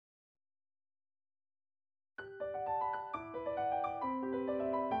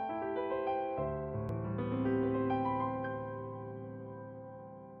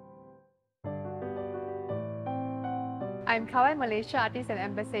I'm Kawai Malaysia Artist and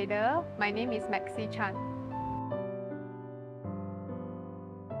Ambassador. My name is Maxy Chan.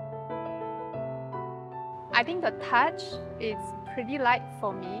 I think the touch is pretty light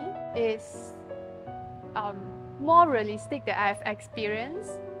for me. It's more realistic than I've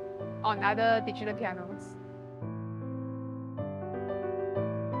experienced on other digital pianos.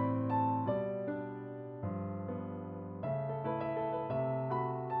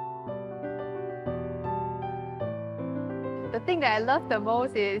 The thing that I love the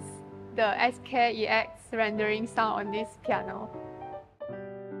most is the SKEX rendering sound on this piano.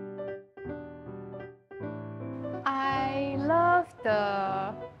 I love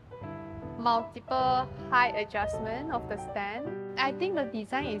the multiple height adjustment of the stand. I think the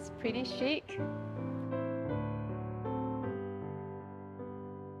design is pretty chic.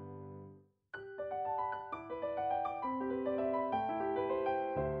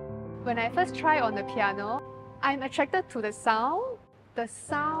 When I first try on the piano, I'm attracted to the sound. The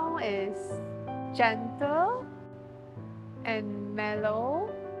sound is gentle and mellow.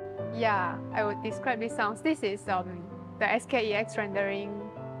 Yeah, I would describe this sound. This is the SKEX rendering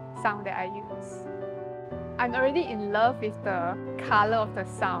sound that I use. I'm already in love with the color of the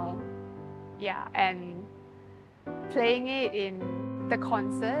sound. Yeah, and playing it in the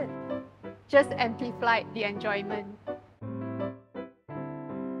concert just amplified the enjoyment.